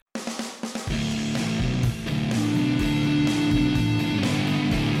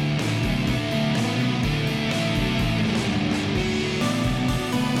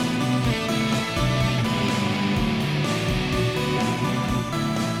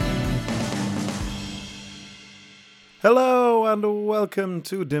Hello and welcome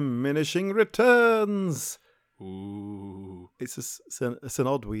to Diminishing Returns. Ooh. It's an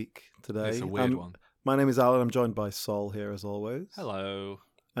odd week today. It's a weird one. My name is Alan. I'm joined by Sol here as always. Hello,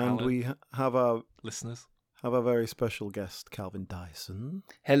 And Alan. we have our Listeners. very special guest, Calvin Dyson.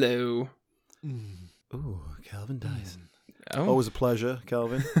 Hello. Ooh, Calvin Dyson. Oh. Always a pleasure,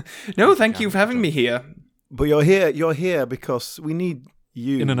 Calvin. No, thank you for having me here. But you're here because we need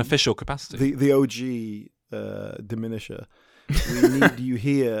you In an official capacity. the OG diminisher. We need you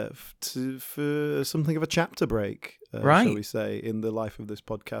here for something of a chapter break, right? Shall we say, in the life of this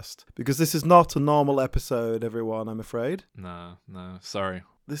podcast? Because this is not a normal episode, everyone. I'm afraid. No, sorry.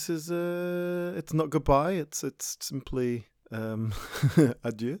 This is it's not goodbye. It's simply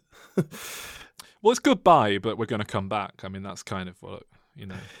adieu. Well, it's goodbye, but we're going to come back. I mean, that's kind of what,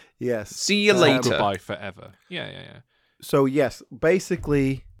 Yes. See you it's later. not goodbye forever. Yeah. So yes,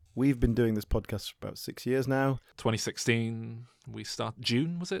 basically, we've been doing this podcast for about 6 years now. 2016, we started,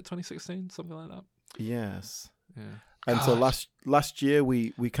 June, was it? 2016? Something like that? Yes. Yeah. And so last year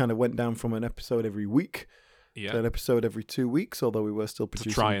we kind of went down from an episode every week to an episode every 2 weeks, although we were still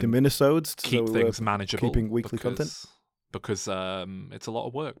producing try and diminisodes. Keep things manageable. Keeping weekly content. Because it's a lot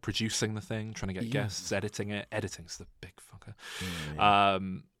of work, producing the thing, trying to get guests, editing it. Editing's the big fucker. Yeah.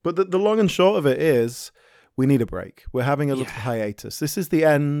 But the long and short of it is, we need a break. We're having a little hiatus. This is the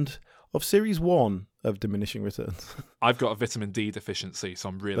end of Series 1 of Diminishing Returns. I've got a vitamin D deficiency, so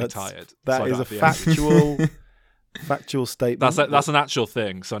I'm really tired. That so is a factual statement. That's an actual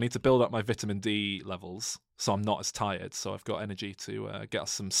thing. So I need to build up my vitamin D levels, so I'm not as tired. So I've got energy to get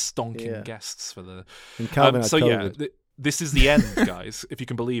us some stonking guests for the. And Calvin had COVID. This is the end, guys. If you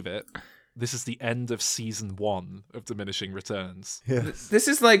can believe it. This is the end of season 1 of Diminishing Returns. Yes. This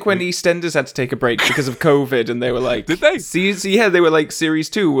is like when EastEnders had to take a break because of COVID, and they were like, "Did they?" They were like, "Series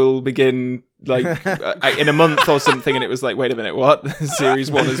 2 will begin like in a month or something," and it was like, "Wait a minute, what?"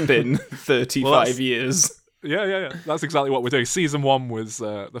 Series 1 has been 35 years. Yeah. That's exactly what we're doing. Season 1 was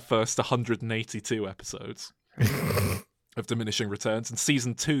the first 182 episodes of Diminishing Returns, and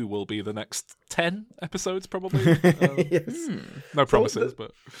season 2 will be the next 10 episodes, probably. Yes. No promises,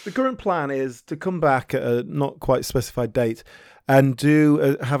 but the current plan is to come back at a not quite specified date and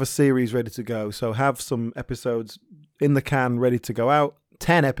have a series ready to go. So have some episodes in the can ready to go out.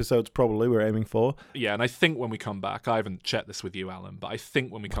 10 episodes probably we're aiming for. Yeah, and I think when we come back, I haven't checked this with you, Alan, but I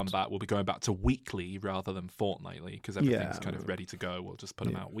think when we come back, we'll be going back to weekly rather than fortnightly, because everything's kind of ready to go. We'll just put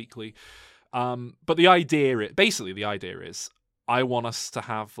them out weekly. But the idea is I want us to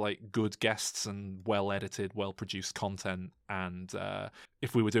have like good guests and well edited, well produced content. And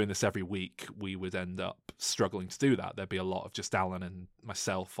if we were doing this every week, we would end up struggling to do that. There'd be a lot of just Alan and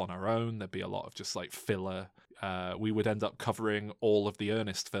myself on our own. There'd be a lot of just like filler. We would end up covering all of the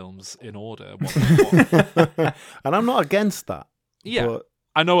Ernest films in order. And I'm not against that. Yeah, but...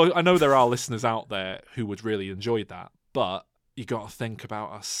 I know there are listeners out there who would really enjoy that, but you got to think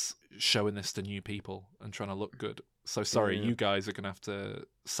about us showing this to new people and trying to look good. So sorry, you guys are going to have to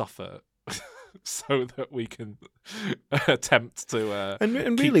suffer so that we can attempt to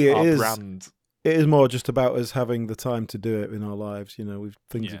and keep really our brand. It is more just about us having the time to do it in our lives.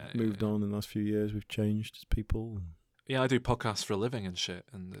 Things have moved on in the last few years. We've changed as people. Yeah, I do podcasts for a living and shit,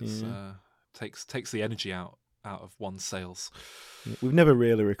 and it takes the energy out of one's sails. Yeah, we've never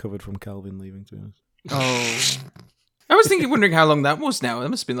really recovered from Calvin leaving, to be honest. Oh. I was wondering how long that was now. That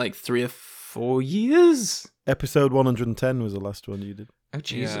must have been like 3 or 4 years. Episode 110 was the last one you did. Oh,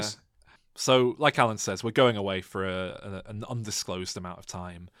 Jesus. Yeah. So, like Alan says, we're going away for an undisclosed amount of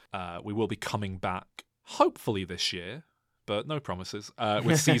time. We will be coming back, hopefully this year, but no promises,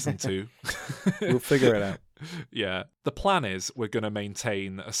 with season 2. We'll figure it out. Yeah. The plan is we're going to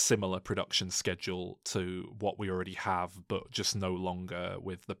maintain a similar production schedule to what we already have, but just no longer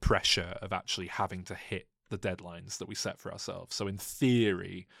with the pressure of actually having to hit the deadlines that we set for ourselves. So in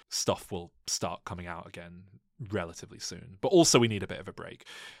theory, stuff will start coming out again relatively soon. But also we need a bit of a break.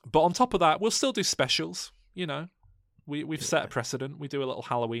 But on top of that, we'll still do specials, We've set a precedent. We do a little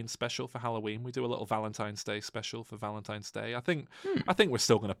Halloween special for Halloween. We do a little Valentine's Day special for Valentine's Day. I think we're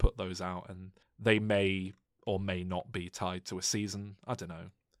still going to put those out, and they may or may not be tied to a season. I don't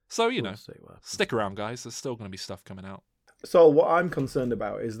know. So, stick around, guys. There's still going to be stuff coming out. So what I'm concerned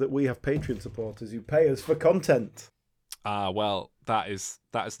about is that we have Patreon supporters who pay us for content. Well, that is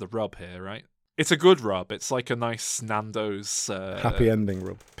the rub here, right? It's a good rub. It's like a nice Nando's happy ending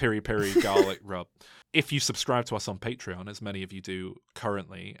rub. Piri garlic rub. If you subscribe to us on Patreon, as many of you do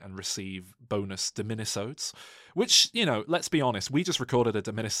currently, and receive bonus Diminisodes, which, let's be honest, we just recorded a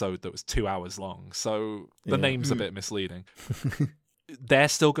Diminisode that was 2 hours long, so the name's a bit misleading. They're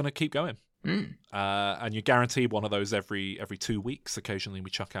still going to keep going. And you guarantee one of those every 2 weeks. Occasionally we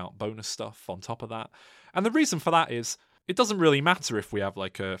chuck out bonus stuff on top of that. And the reason for that is it doesn't really matter if we have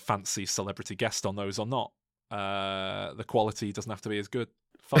like a fancy celebrity guest on those or not. The quality doesn't have to be as good.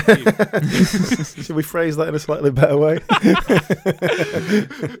 Fuck you. Should we phrase that in a slightly better way?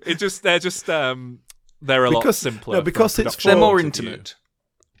 They're a lot simpler. No, because from a it's production They're more point of view. intimate.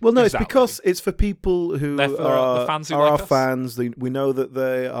 Well, no, Exactly. it's because it's for people who They're for the fans who are like our us. fans. We know that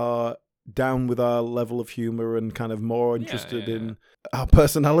they are down with our level of humour and kind of more interested in our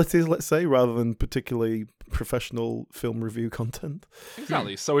personalities, let's say, rather than particularly professional film review content.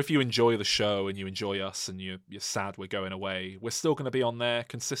 Exactly. So if you enjoy the show and you enjoy us and you're sad we're going away, we're still going to be on there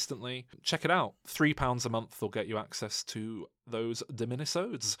consistently. Check it out. £3 a month will get you access to those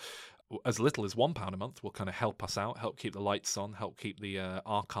Diminisodes. As little as £1 a month will kind of help us out, help keep the lights on, help keep the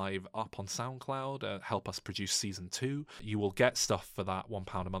archive up on SoundCloud, help us produce season 2. You will get stuff for that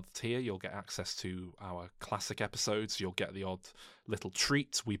 £1 a month tier. You'll get access to our classic episodes. You'll get the odd little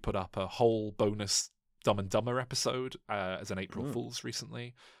treat. We put up a whole bonus Dumb and Dumber episode as an April Fool's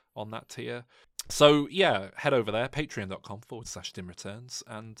recently on that tier. So yeah, head over there, patreon.com/dimreturns,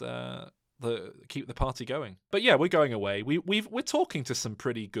 and keep the party going. But yeah, we're going away. We're talking to some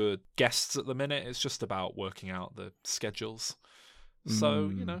pretty good guests at the minute. It's just about working out the schedules.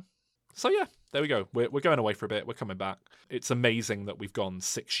 So so yeah, there we go. We're going away for a bit. We're coming back. It's amazing that we've gone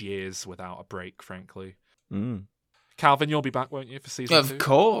 6 years without a break, frankly. Calvin, you'll be back, won't you, for season 2? Of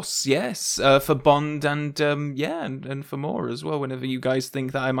course, yes. For Bond and and for more as well. Whenever you guys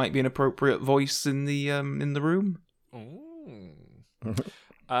think that I might be an appropriate voice in the room.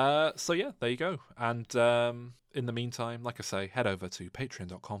 So yeah, there you go. And in the meantime, like I say, head over to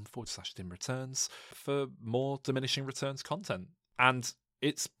patreon.com/dimreturns for more Diminishing Returns content. And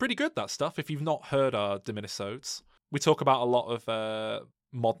it's pretty good, that stuff. If you've not heard our Diminisodes, we talk about a lot of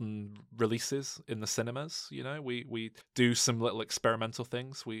modern releases in the cinemas. You know, we do some little experimental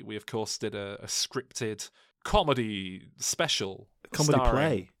things. We of course did a scripted comedy special, Comedy starring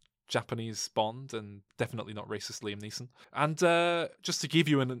play. Japanese Bond, and definitely not racist Liam Neeson. And just to give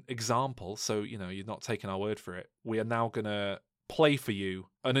you an example, so you know you're not taking our word for it, we are now gonna play for you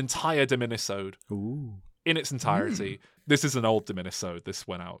an entire Diminisode in its entirety. This is an old Diminisode. This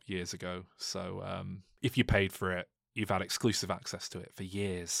went out years ago, so if you paid for it, you've had exclusive access to it for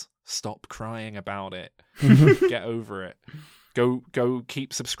years. Stop crying about it. Get over it. Go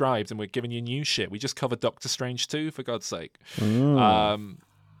keep subscribed, and we're giving you new shit. We just covered Doctor Strange 2, for God's sake.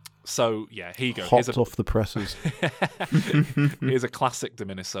 So yeah, here you go. Hot off the presses. Here's a classic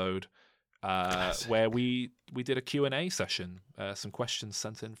Diminisode where we did a Q&A session. Some questions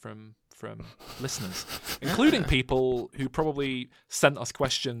sent in from listeners, including people who probably sent us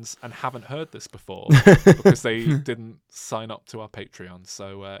questions and haven't heard this before because they didn't sign up to our Patreon.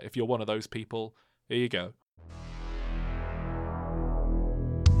 So if you're one of those people, here you go.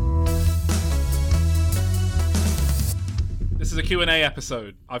 This is a Q&A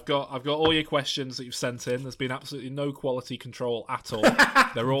episode. I've got all your questions that you've sent in. There's been absolutely no quality control at all.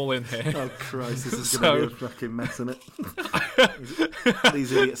 They're all in here. Oh Christ, this is going to be a fucking mess, isn't it?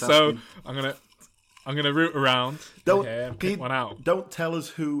 These idiots So asking. I'm gonna root around and pick one out. Don't tell us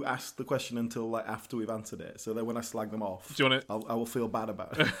who asked the question until like after we've answered it. So then when I slag them off, Do you want I will feel bad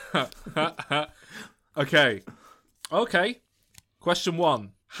about it. Okay. Question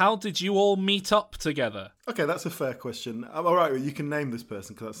 1. How did you all meet up together? Okay, that's a fair question. All right, well, you can name this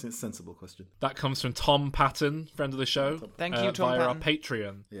person because that's a sensible question. That comes from Tom Patton, friend of the show. Thank you, Tom via our Patton.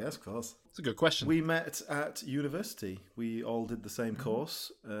 Patreon. Yes, of course. It's a good question. We met at university. We all did the same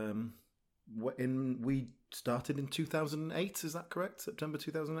course. We started in 2008. Is that correct? September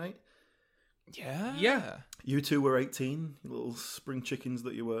 2008. Yeah. You two were 18, little spring chickens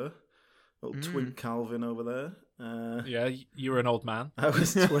that you were. Little twink Calvin over there. Yeah, you were an old man. I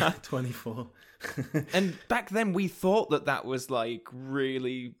was 24. And back then we thought that was like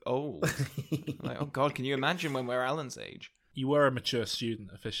really old. Like, oh God, can you imagine when we're Alan's age? You were a mature student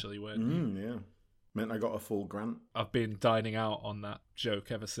officially, weren't you? Yeah. Meant I got a full grant. I've been dining out on that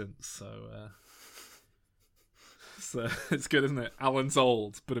joke ever since, so it's good, isn't it? Alan's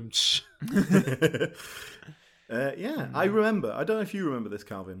old, but Yeah, I remember. I don't know if you remember this,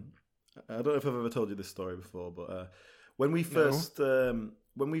 Calvin. I don't know if I've ever told you this story before, but when we first,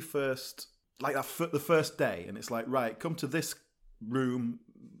 like the first day, and it's like, right, come to this room.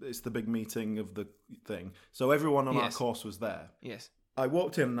 It's the big meeting of the thing. So everyone on our course was there. Yes. I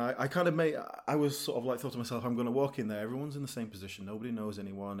walked in and I kind of I was sort of like thought to myself, I'm going to walk in there. Everyone's in the same position. Nobody knows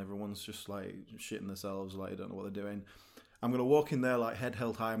anyone. Everyone's just like shitting themselves. Like, I don't know what they're doing. I'm going to walk in there like head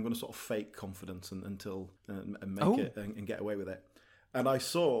held high. I'm going to sort of fake confidence and make it and get away with it. And I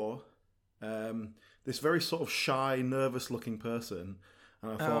saw this very sort of shy, nervous-looking person,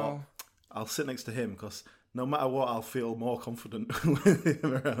 and I thought I'll sit next to him because no matter what, I'll feel more confident with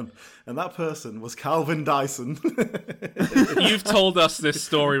him around. And that person was Calvin Dyson. You've told us this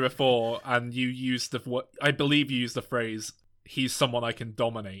story before, and you used I believe you used the phrase, "He's someone I can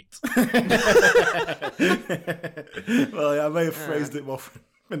dominate." Well, yeah, I may have phrased it more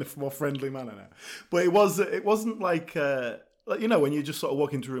in a more friendly manner now, but it wasn't like when you just sort of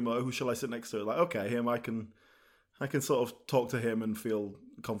walk into a room, who shall I sit next to? Like, okay, him, I can sort of talk to him and feel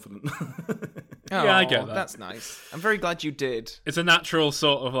confident. Yeah, I get that. That's nice. I'm very glad you did. It's a natural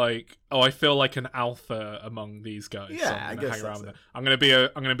sort of like, I feel like an alpha among these guys. Yeah, so I'm I gonna guess hang around that's with it. them.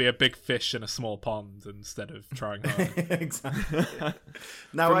 I'm gonna be a big fish in a small pond instead of trying hard. Exactly.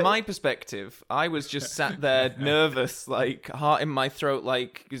 Now, From my perspective, I was just sat there nervous, like heart in my throat,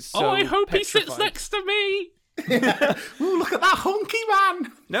 like so I hope he sits petrified. next to me. Ooh, look at that hunky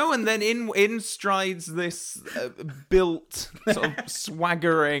man! No, and then in strides this built, sort of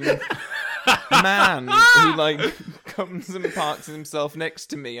swaggering man who like comes and parks himself next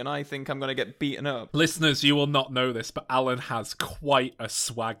to me, and I think I'm gonna get beaten up. Listeners, you will not know this, but Alan has quite a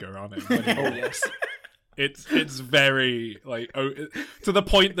swagger on him. When he Yes. It's very like to the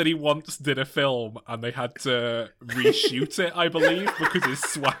point that he once did a film and they had to reshoot it, I believe, because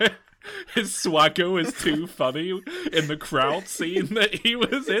his swagger was too funny in the crowd scene that he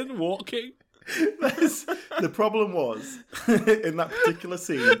was in walking. The problem was, in that particular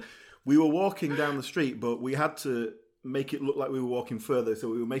scene, we were walking down the street, but we had to make it look like we were walking further, so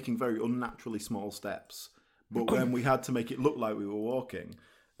we were making very unnaturally small steps. But then we had to make it look like we were walking,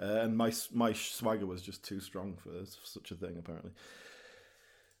 and my swagger was just too strong for such a thing, apparently.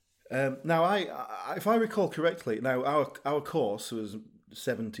 Now, if I recall correctly, now our course was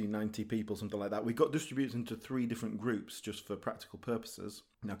 70, 90 people, something like that. We got distributed into 3 different groups just for practical purposes.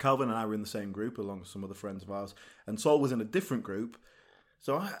 Now, Calvin and I were in the same group along with some other friends of ours, and Saul was in a different group.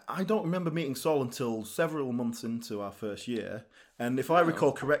 So I don't remember meeting Saul until several months into our first year. And if I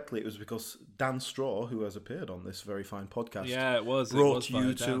recall correctly, it was because Dan Straw, who has appeared on this very fine podcast, brought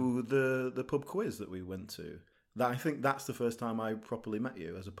you to the pub quiz that we went to. I think that's the first time I properly met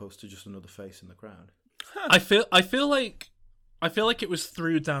you, as opposed to just another face in the crowd. I feel like it was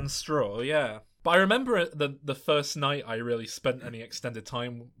through Dan Straw, yeah. But I remember the first night I really spent any extended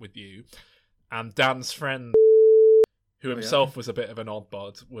time with you, and Dan's friend, who himself was a bit of an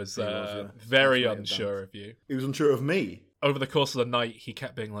oddbod, was very unsure of you. He was unsure of me. Over the course of the night, he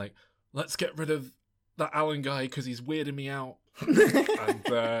kept being like, "Let's get rid of that Alan guy because he's weirding me out."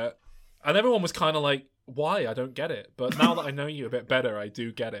 And everyone was kind of like, "Why? I don't get it." But now that I know you a bit better, I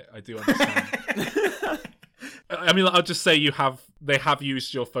do get it. I do understand. I mean, I'll just say they have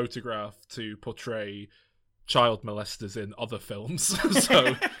used your photograph to portray child molesters in other films.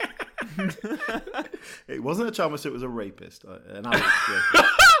 So it wasn't a child molester; it was a rapist, an adult rapist.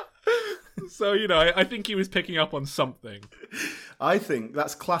 So, I think he was picking up on something. I think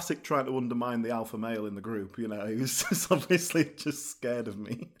that's classic trying to undermine the alpha male in the group. He was just obviously just scared of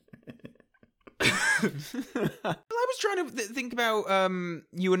me. Well, I was trying to think about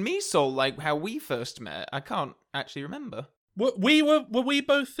you and me, Saul, like how we first met. I can't actually remember. Were we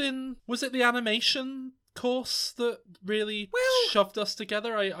both in? Was it the animation course that really shoved us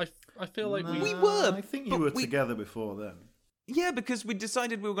together? I feel like we were. I think you were together before then. Yeah, because we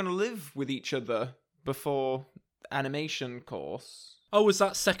decided we were going to live with each other before animation course. Oh, was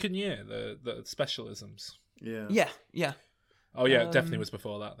that second year, the specialisms? Yeah. Yeah. Oh, yeah, it definitely was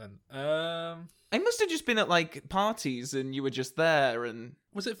before that then. I must have just been at, like, parties and you were just there and...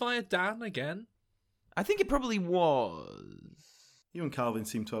 Was it via Dan again? I think it probably was. You and Calvin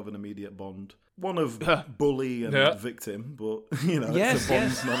seem to have an immediate bond. One of bully and victim, but, Yes, it's a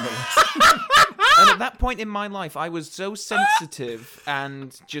bond nonetheless. And at that point in my life, I was so sensitive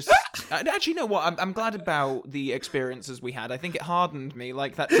and just... Actually, you know what? I'm glad about the experiences we had. I think it hardened me,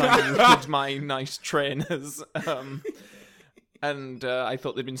 like that time with my nice trainers. And I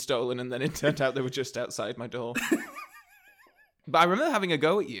thought they'd been stolen, and then it turned out they were just outside my door. But I remember having a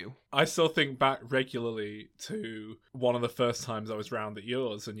go at you. I still think back regularly to one of the first times I was round at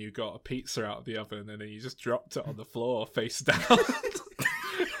yours, and you got a pizza out of the oven, and then you just dropped it on the floor face down.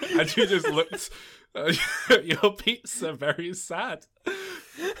 And you just looked at your pizza very sad.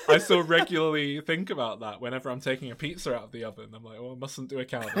 I still regularly think about that whenever I'm taking a pizza out of the oven. I'm like, I mustn't do a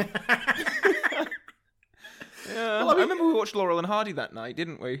Calvin. Yeah, I remember we watched Laurel and Hardy that night,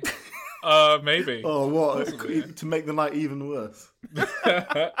 didn't we? Maybe. Oh, what? Possibly. To make the night even worse.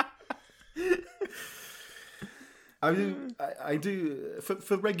 I do.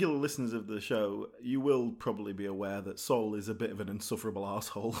 For regular listeners of the show, you will probably be aware that Saul is a bit of an insufferable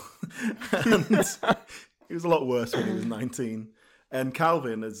asshole, and he was a lot worse when he was 19. And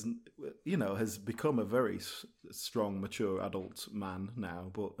Calvin has become a very strong, mature adult man now.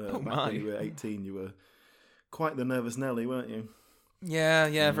 But back when you were 18, you were quite the nervous Nelly, weren't you?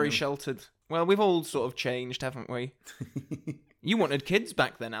 Yeah, very sheltered. Well, we've all sort of changed, haven't we? You wanted kids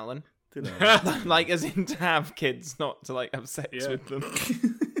back then, Alan. Did I? Like, as in to have kids, not to, like, have sex with them.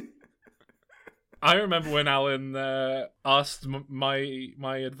 I remember when Alan asked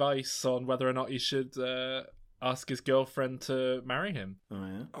my advice on whether or not he should ask his girlfriend to marry him. Oh,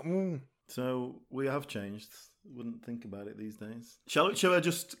 yeah. Ooh. So we have changed. Wouldn't think about it these days. Shall I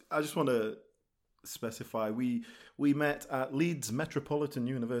just want to specify, we met at Leeds Metropolitan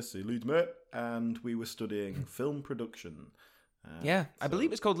University, Leeds Met, and we were studying film production. I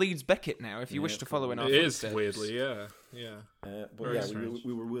believe it's called Leeds Beckett now, if you wish to follow in our footsteps. footsteps. It is, weirdly, yeah. But Very yeah, strange.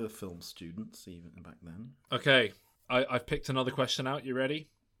 we were film students even back then. Okay, I've picked another question out. You ready?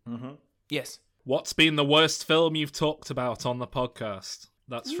 Mm-hmm. Yes. What's been the worst film you've talked about on the podcast?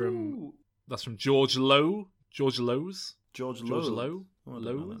 That's from George Lowe. George Lowe's? George Lowe? Lowe. Oh, I don't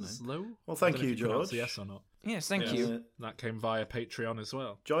know that name. Lowe? Well, thank I don't know you, if you pronounce George. Yes or not. Yes, thank you. That came via Patreon as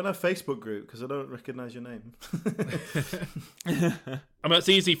well. Join our Facebook group because I don't recognise your name. I mean, it's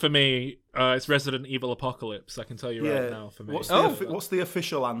easy for me. It's Resident Evil Apocalypse. I can tell you right now for me. What's the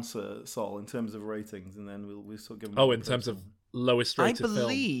official answer, Saul, in terms of ratings? And then we'll sort of give them. Oh, in terms of lowest rated film. I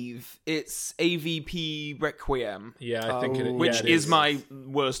believe it's AVP Requiem. Yeah, I think it which it is my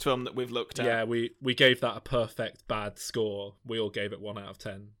worst film that we've looked at. Yeah, we gave that a perfect bad score. We all gave it 1 out of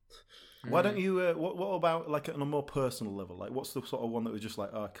 10. Why don't you? What about like on a more personal level? Like, what's the sort of one that was just like,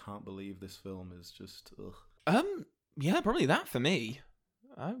 oh, I can't believe this film is just. Ugh. Yeah, probably that for me.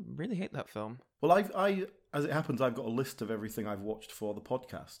 I really hate that film. Well, I as it happens, I've got a list of everything I've watched for the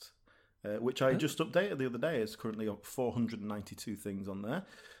podcast, which I just updated the other day. It's currently got 492 things on there,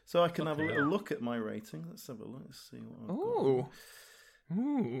 so I can have a little look at my rating. Let's have a look. Let's see what I've got.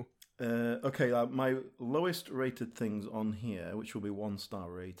 Ooh. Okay, my lowest rated things on here, which will be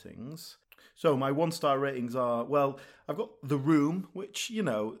 1-star ratings. So my 1-star ratings are, well, I've got The Room, which,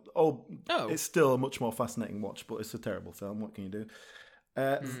 it's still a much more fascinating watch, but it's a terrible film. What can you do?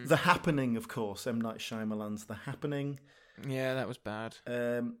 The Happening, of course, M. Night Shyamalan's The Happening. Yeah, that was bad.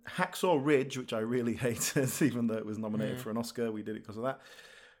 Hacksaw Ridge, which I really hated, even though it was nominated for an Oscar. We did it because of that.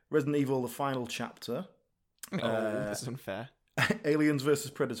 Resident Evil, The Final Chapter. Oh, that's unfair. Aliens vs.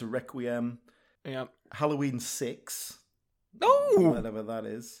 Predator Requiem. Yeah. Halloween 6. Oh! Whatever that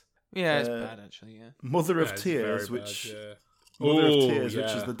is. Yeah, it's bad, actually, yeah. Mother of Tears, which is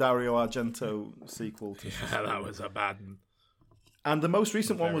the Dario Argento sequel to Suspiria. That was a bad one. And the most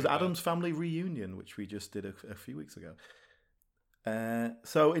recent one was Addams Family Reunion, which we just did a few weeks ago.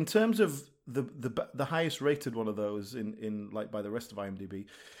 So in terms of the highest rated one of those in like by the rest of IMDb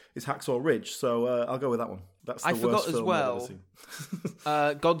is Hacksaw Ridge. So I'll go with that one. That's the worst film I've ever seen.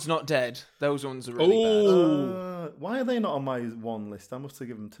 God's Not Dead. Those ones are really bad. Why are they not on my one list? I must have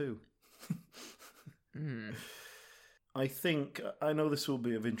given them 2. I think I know this will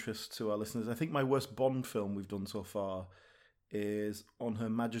be of interest to our listeners. I think my worst Bond film we've done so far is On Her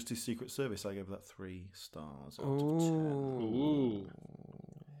Majesty's Secret Service. I gave that 3 stars out of 10. Ooh.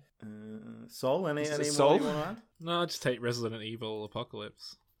 Saul, any more you want to add? No, just take Resident Evil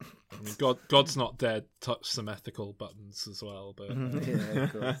Apocalypse. I mean, God's Not Dead touched some ethical buttons as well, but yeah,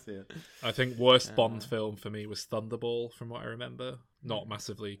 of course, yeah. I think worst Bond film for me was Thunderball, from what I remember. Not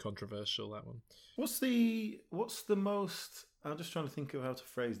massively controversial, that one. What's the most? I'm just trying to think of how to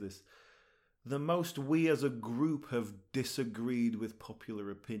phrase this. The most we as a group have disagreed with popular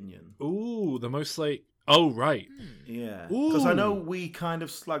opinion. Ooh, the most like. Oh, right. Yeah, because I know we kind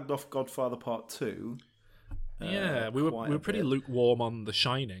of slagged off Godfather Part 2. Yeah, we were pretty lukewarm on The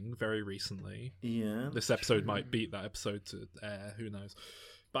Shining very recently. Yeah. This episode might beat that episode to air, who knows.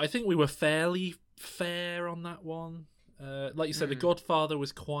 But I think we were fairly fair on that one. Like you said, The Godfather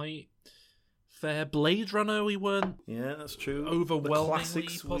was quite fair. Blade Runner, we weren't. Yeah, that's true. Overwhelmingly the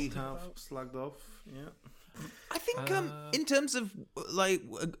classics we have about. slagged off. Yeah. I think in terms of like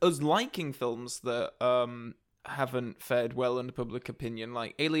us liking films that haven't fared well under public opinion,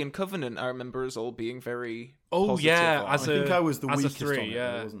 like Alien Covenant, I remember us all being very positive on. I think I was the weakest 3, on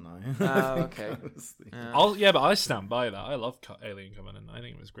it, wasn't I? Oh, okay. But I stand by that. I love Alien Covenant. I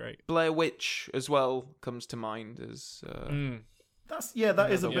think it was great. Blair Witch as well comes to mind as. That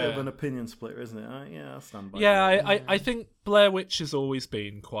is a bit of an opinion splitter, isn't it? I stand by. Yeah, I think Blair Witch has always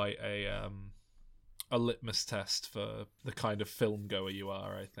been quite a litmus test for the kind of film goer you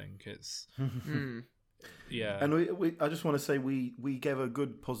are. I think it's Yeah. And I just want to say we gave a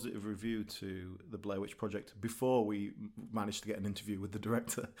good positive review to the Blair Witch Project before we managed to get an interview with the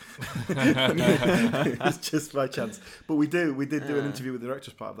director. It's just by chance. But we did do an interview with the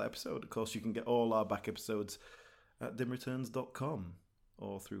director as part of that episode. Of course, you can get all our back episodes at dimreturns.com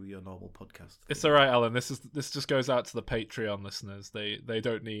or through your normal podcast. It's all right, Alan. This just goes out to the Patreon listeners. They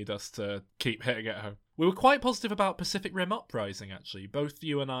don't need us to keep hitting it home. We were quite positive about Pacific Rim Uprising, actually. Both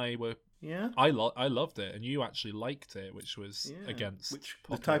you and I were. Yeah, I loved it, and you actually liked it, which was against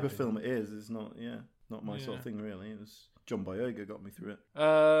the type of film it is not my sort of thing really. It was John Boyega got me through it.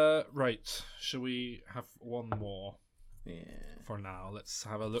 Right. Shall we have one more? Yeah. For now, let's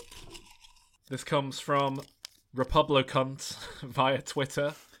have a look. This comes from Republicunt via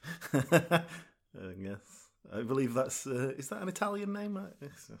Twitter. Yes, I believe that's. Is that an Italian name?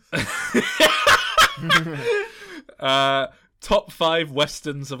 Top 5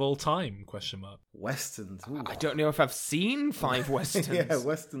 westerns of all time? ? Westerns. Ooh. I don't know if I've seen 5 westerns. Yeah,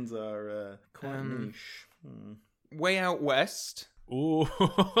 westerns are quite niche. Way Out West. Ooh.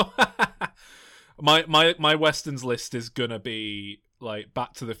 my westerns list is gonna be like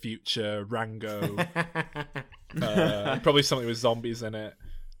Back to the Future, Rango, probably something with zombies in it.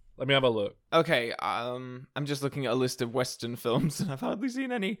 Let me have a look. Okay, I'm just looking at a list of Western films, and I've hardly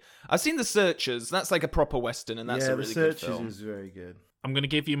seen any. I've seen The Searchers. That's like a proper Western, and that's a really good film. The Searchers is very good. I'm going to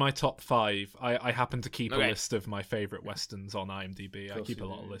give you my top 5. I happen to keep a list of my favourite Westerns on IMDb. I keep a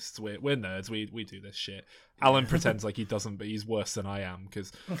lot of lists. We're nerds. We do this shit. Alan pretends like he doesn't, but he's worse than I am,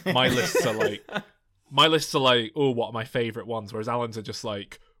 because my lists are like, oh, what are my favourite ones? Whereas Alan's are just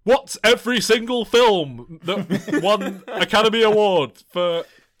like, what's every single film that won Academy Award for...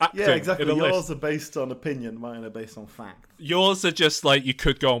 acting. Yeah, exactly. In a Yours list. are based on opinion, mine are based on fact. Yours are just like you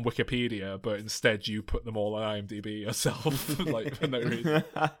could go on Wikipedia, but instead you put them all on IMDb yourself, like for no reason.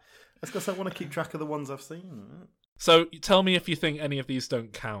 That's because I want to keep track of the ones I've seen. Right? So tell me if you think any of these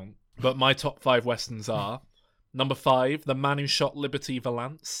don't count. But my top 5 westerns are number 5, The Man Who Shot Liberty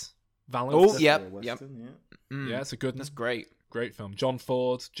Valance. Oh, yep. Yeah. Yeah, it's a good one. That's great. Great film. John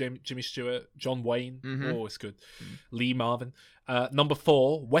Ford, Jimmy Stewart, John Wayne. Mm-hmm. Oh, it's good. Lee Marvin. Number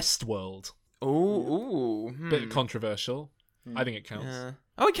 4, Westworld. Ooh. Bit controversial. I think it counts.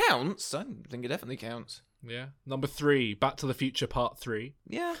 Oh, it counts. I think it definitely counts. Yeah. Number 3, Back to the Future Part 3.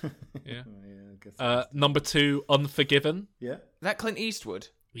 Yeah. Yeah. I guess Number 2, Unforgiven. yeah. That Clint Eastwood.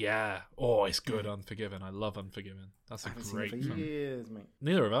 Yeah. Oh, it's good, Unforgiven. I love Unforgiven. That's a great Seen it for film. years, mate.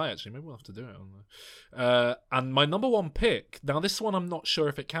 Neither have I, actually. Maybe we'll have to do it on there. And my number 1 pick, now this one I'm not sure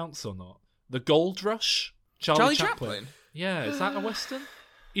if it counts or not. The Gold Rush. Charlie Chaplin. Yeah, is that a Western?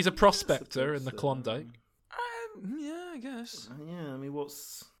 He's a prospector in the Klondike. Yeah, I guess. Yeah, I mean,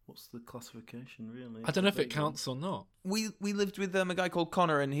 what's the classification, really? I don't know if it counts or not. We lived with a guy called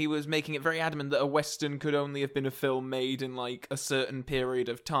Connor, and he was making it very adamant that a Western could only have been a film made in like a certain period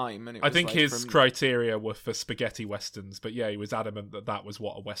of time. And it I was, think like, his criteria were for spaghetti westerns, but yeah, he was adamant that that was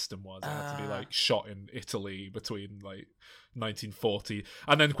what a Western was. It had to be like shot in Italy between like 1940,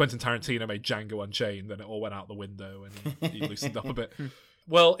 and then Quentin Tarantino made Django Unchained, and it all went out the window, and he loosened up a bit.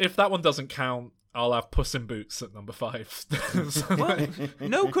 Well, if that one doesn't count, I'll have Puss in Boots at number 5. Well,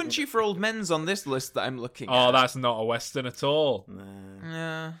 No Country for Old Men's on this list that I'm looking at. Oh, that's not a Western at all.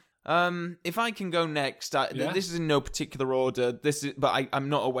 Yeah. If I can go next, Yeah. this is in no particular order. I'm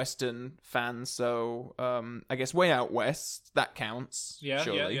not a Western fan, so I guess Way Out West that counts. Yeah,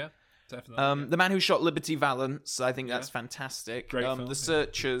 surely. yeah, definitely. The Man Who Shot Liberty Valance, I think that's fantastic. Great film, The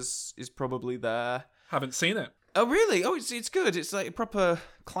Searchers is probably there. Haven't seen it. Oh really? Oh, it's good. It's like a proper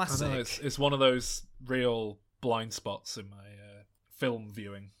classic. I know, it's one of those real blind spots in my film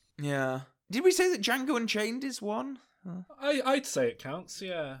viewing. Yeah. Did we say that Django Unchained is one? I'd say it counts,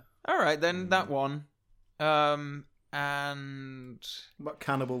 yeah. All right, then that one. And What about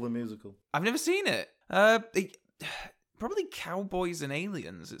Cannibal the Musical? I've never seen it. Probably Cowboys and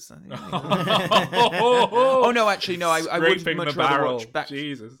Aliens. It's Oh no, actually no. I would Scraping much the rather barrel. watch Back.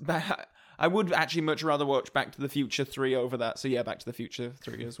 Jesus. I would actually much rather watch Back to the Future 3 over that. So yeah, Back to the Future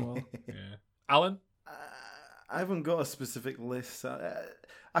 3 as well. Yeah. Alan? I haven't got a specific list. I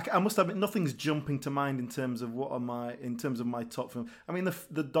must admit, nothing's jumping to mind in terms of my top film. I mean,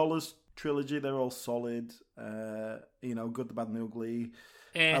 the Dollars trilogy, they're all solid. Good, the Bad, and the Ugly.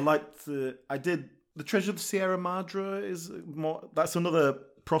 I did the Treasure of the Sierra Madre is more. That's another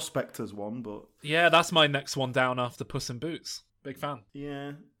prospectors one, but Yeah, that's my next one down after Puss in Boots. Big fan.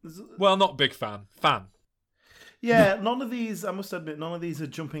 yeah. Well, not big fan. Fan. Yeah, none of these, I must admit, are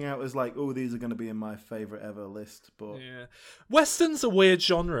jumping out as like, oh, these are going to be in my favourite ever list. But Yeah. Western's a weird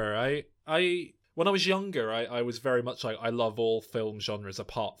genre, right? When I was younger, I was very much like, I love all film genres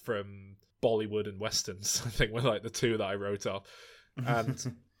apart from Bollywood and westerns. I think were like the two that I wrote off, and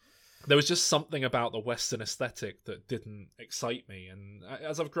there was just something about the Western aesthetic that didn't excite me. And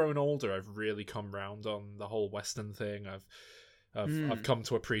as I've grown older, I've really come round on the whole Western thing. I've come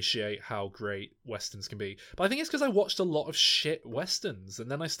to appreciate how great Westerns can be. But I think it's because I watched a lot of shit Westerns, and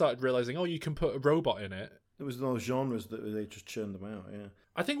then I started realizing, you can put a robot in it. There was no genres that they just churned them out. Yeah.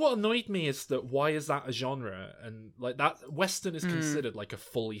 I think what annoyed me is that why is that a genre? And like that, Western is considered like a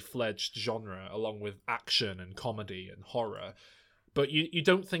fully fledged genre, along with action and comedy and horror. But you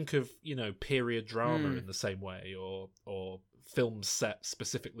don't think of, period drama in the same way, or films set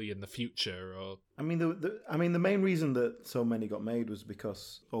specifically in the future, or I mean the main reason that so many got made was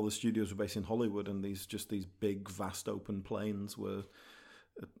because all the studios were based in Hollywood, and these big vast open plains were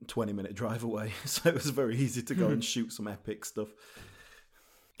a 20-minute drive away, so it was very easy to go and shoot some epic stuff.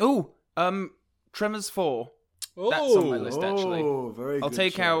 Tremors 4. That's on my list actually. Oh, very good. I'll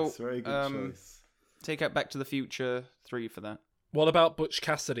take choice. out Very good choice. Take out Back to the Future 3 for that. What about Butch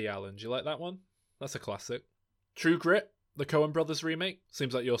Cassidy, Alan? Do you like that one? That's a classic. True Grit, the Coen Brothers remake,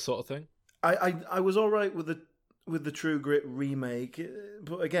 seems like your sort of thing. I was all right with the True Grit remake,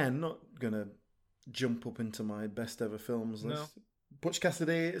 but again, not gonna jump up into my best ever films list. No. Butch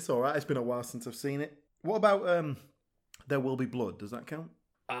Cassidy, it's all right. It's been a while since I've seen it. What about There Will Be Blood? Does that count?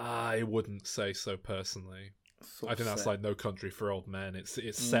 I wouldn't say so personally. I think that's like No Country for Old Men. It's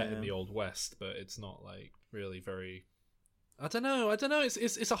set in the Old West, but it's not like really very. I don't know.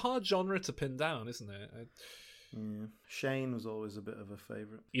 It's a hard genre to pin down, isn't it? Yeah. Shane was always a bit of a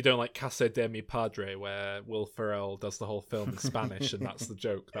favourite. You don't like Casa de mi Padre, where Will Ferrell does the whole film in Spanish, and that's the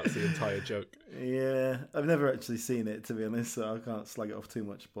joke. That's the entire joke. Yeah, I've never actually seen it, to be honest, so I can't slag it off too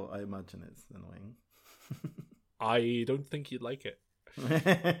much, but I imagine it's annoying. I don't think you'd like it.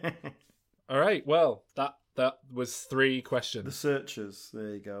 All right, well, that was 3 questions. The Searchers,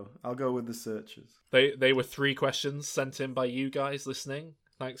 there you go. I'll go with The Searchers. They were 3 questions sent in by you guys listening.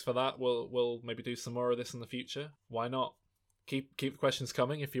 Thanks for that. We'll maybe do some more of this in the future. Why not? Keep the questions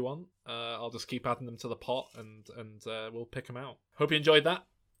coming if you want. I'll just keep adding them to the pot, and we'll pick them out. Hope you enjoyed that.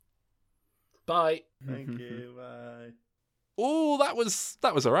 Bye. Thank you. Bye. Oh, that was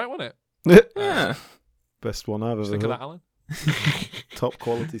all right, wasn't it? Yeah. Best one I've ever Think heard. of that, Alan. Top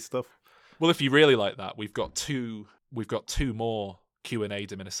quality stuff. Well, if you really like that, we've got two more Q&A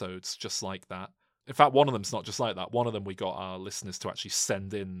minisodes just like that. In fact, one of them's not just like that. One of them we got our listeners to actually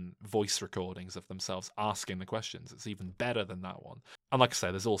send in voice recordings of themselves asking the questions. It's even better than that one. And like I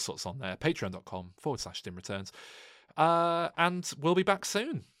say, there's all sorts on there. Patreon.com/dimreturns. And we'll be back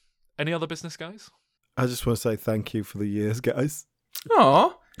soon. Any other business, guys? I just want to say thank you for the years, guys.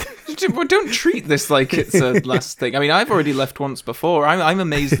 Aw. Don't treat this like it's a last thing. I mean, I've already left once before. I'm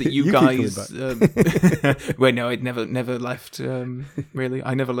amazed that you guys. Wait, no, I'd never left. Really,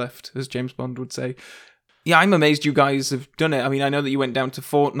 I never left, as James Bond would say. Yeah, I'm amazed you guys have done it. I mean, I know that you went down to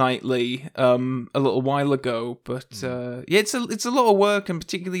fortnightly a little while ago, but yeah, it's a lot of work, and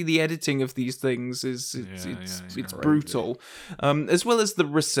particularly the editing of these things is it's brutal, as well as the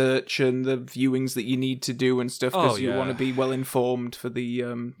research and the viewings that you need to do and stuff, because you want to be well informed for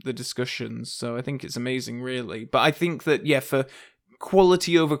the discussions. So I think it's amazing, really. But I think that for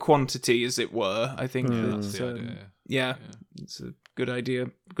quality over quantity, as it were, I think that's the idea. Yeah, it's a good idea,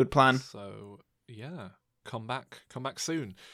 good plan. So yeah. Come back soon.